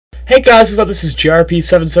Hey guys, what's up? This is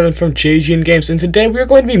JRP77 from JGN Games, and today we are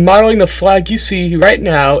going to be modeling the flag you see right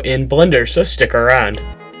now in Blender, so stick around.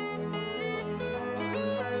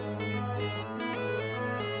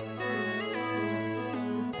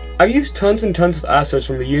 I've used tons and tons of assets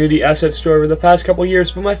from the Unity asset store over the past couple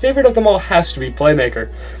years, but my favorite of them all has to be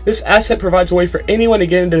Playmaker. This asset provides a way for anyone to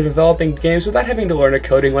get into developing games without having to learn a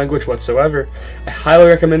coding language whatsoever. I highly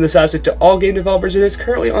recommend this asset to all game developers, and it's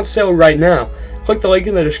currently on sale right now. Click the link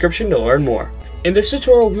in the description to learn more. In this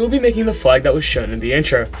tutorial, we will be making the flag that was shown in the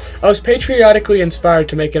intro. I was patriotically inspired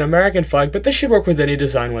to make an American flag, but this should work with any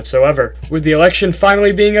design whatsoever. With the election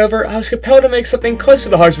finally being over, I was compelled to make something close to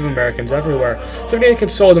the hearts of Americans everywhere, something to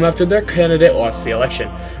console them after their candidate lost the election,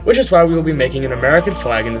 which is why we will be making an American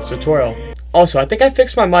flag in this tutorial. Also, I think I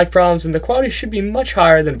fixed my mic problems and the quality should be much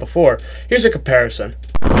higher than before. Here's a comparison.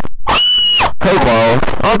 Hey guys,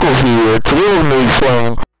 Uncle here, today we're going to be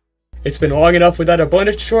playing. It's been long enough without a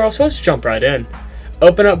Blender tutorial, so let's jump right in.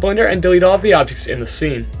 Open up Blender and delete all of the objects in the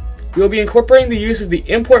scene. We will be incorporating the use of the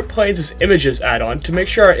Import Planes as Images add-on to make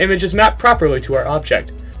sure our images map properly to our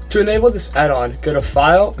object. To enable this add-on, go to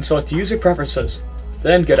File and select User Preferences.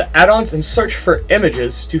 Then go to Add-ons and search for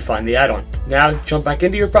Images to find the add-on. Now jump back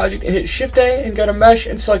into your project and hit Shift-A and go to Mesh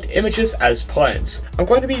and select Images as Planes. I'm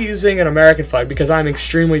going to be using an American flag because I'm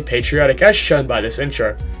extremely patriotic as shown by this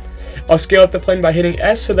intro. I'll scale up the plane by hitting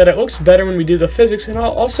S so that it looks better when we do the physics, and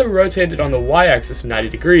I'll also rotate it on the Y-axis 90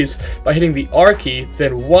 degrees by hitting the R key,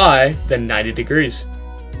 then Y, then 90 degrees.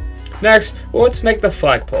 Next, let's make the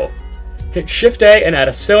flagpole. Hit Shift-A and add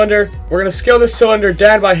a cylinder. We're going to scale this cylinder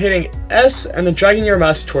down by hitting S and then dragging your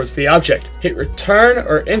mouse towards the object. Hit Return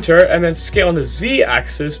or Enter and then scale on the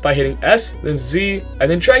Z-axis by hitting S, then Z, and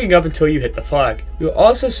then dragging up until you hit the flag. We will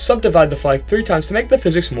also subdivide the flag 3 times to make the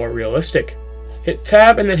physics more realistic. Hit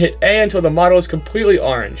Tab and then hit A until the model is completely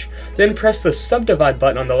orange. Then press the subdivide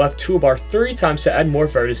button on the left toolbar 3 times to add more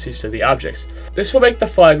vertices to the objects. This will make the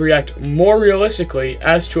flag react more realistically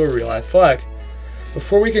as to a real-life flag.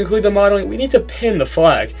 Before we conclude the modeling, we need to pin the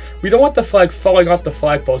flag. We don't want the flag falling off the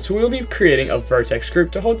flagpole, so we will be creating a Vertex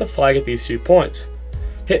Group to hold the flag at these 2 points.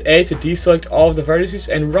 Hit A to deselect all of the vertices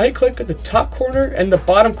and right-click at the top corner and the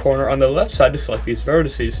bottom corner on the left side to select these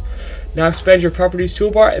vertices. Now expand your Properties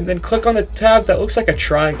toolbar and then click on the tab that looks like a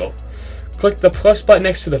triangle. Click the plus button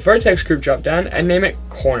next to the Vertex Group dropdown and name it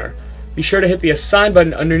Corner. Be sure to hit the Assign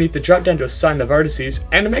button underneath the dropdown to assign the vertices,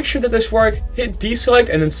 and to make sure that this works, hit Deselect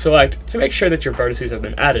and then Select to make sure that your vertices have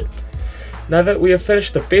been added. Now that we have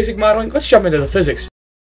finished the basic modeling, let's jump into the physics.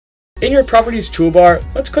 In your Properties toolbar,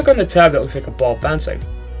 let's click on the tab that looks like a ball bouncing.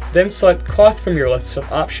 Then select Cloth from your list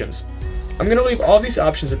of options. I'm going to leave all these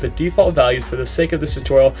options at the default values for the sake of this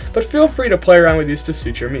tutorial, but feel free to play around with these to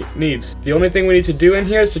suit your needs. The only thing we need to do in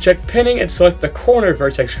here is to check pinning and select the corner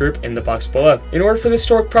vertex group in the box below. In order for this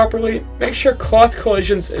to work properly, make sure Cloth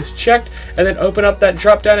Collisions is checked, and then open up that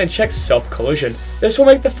drop down and check Self Collision. This will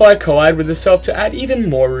make the flag collide with itself to add even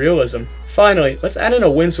more realism. Finally, let's add in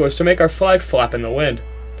a wind source to make our flag flap in the wind.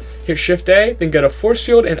 Hit Shift-A, then go to Force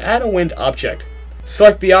Field and add a wind object.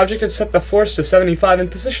 Select the object and set the force to 75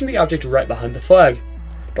 and position the object right behind the flag.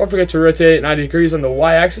 Don't forget to rotate it 90 degrees on the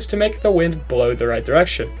Y-axis to make the wind blow the right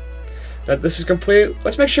direction. Now that this is complete,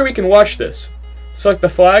 let's make sure we can watch this. Select the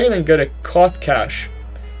flag and then go to Cloth Cache.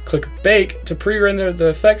 Click Bake to pre-render the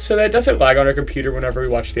effect so that it doesn't lag on our computer whenever we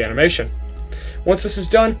watch the animation. Once this is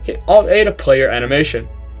done, hit Alt-A to play your animation.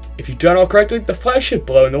 If you've done all correctly, the flag should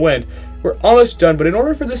blow in the wind. We're almost done, but in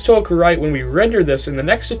order for this to look right when we render this in the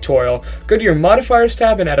next tutorial, go to your Modifiers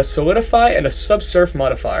tab and add a Solidify and a Subsurf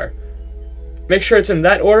modifier. Make sure it's in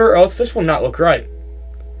that order or else this will not look right.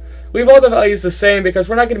 Leave all the values the same because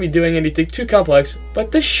we're not going to be doing anything too complex, but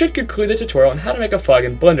this should conclude the tutorial on how to make a flag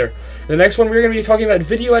in Blender. In the next one we're going to be talking about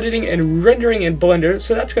video editing and rendering in Blender,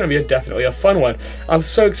 so that's going to be definitely a fun one. I'm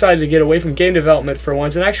so excited to get away from game development for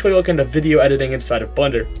once and actually look into video editing inside of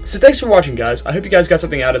Blender. So thanks for watching guys, I hope you guys got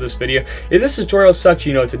something out of this video. If this tutorial sucked,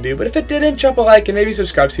 you know what to do, but if it didn't, drop a like and maybe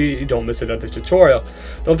subscribe so you don't miss another tutorial.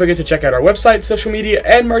 Don't forget to check out our website, social media,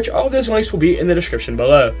 and merch. All of those links will be in the description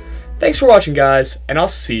below. Thanks for watching guys, and I'll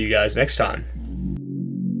see you guys next time.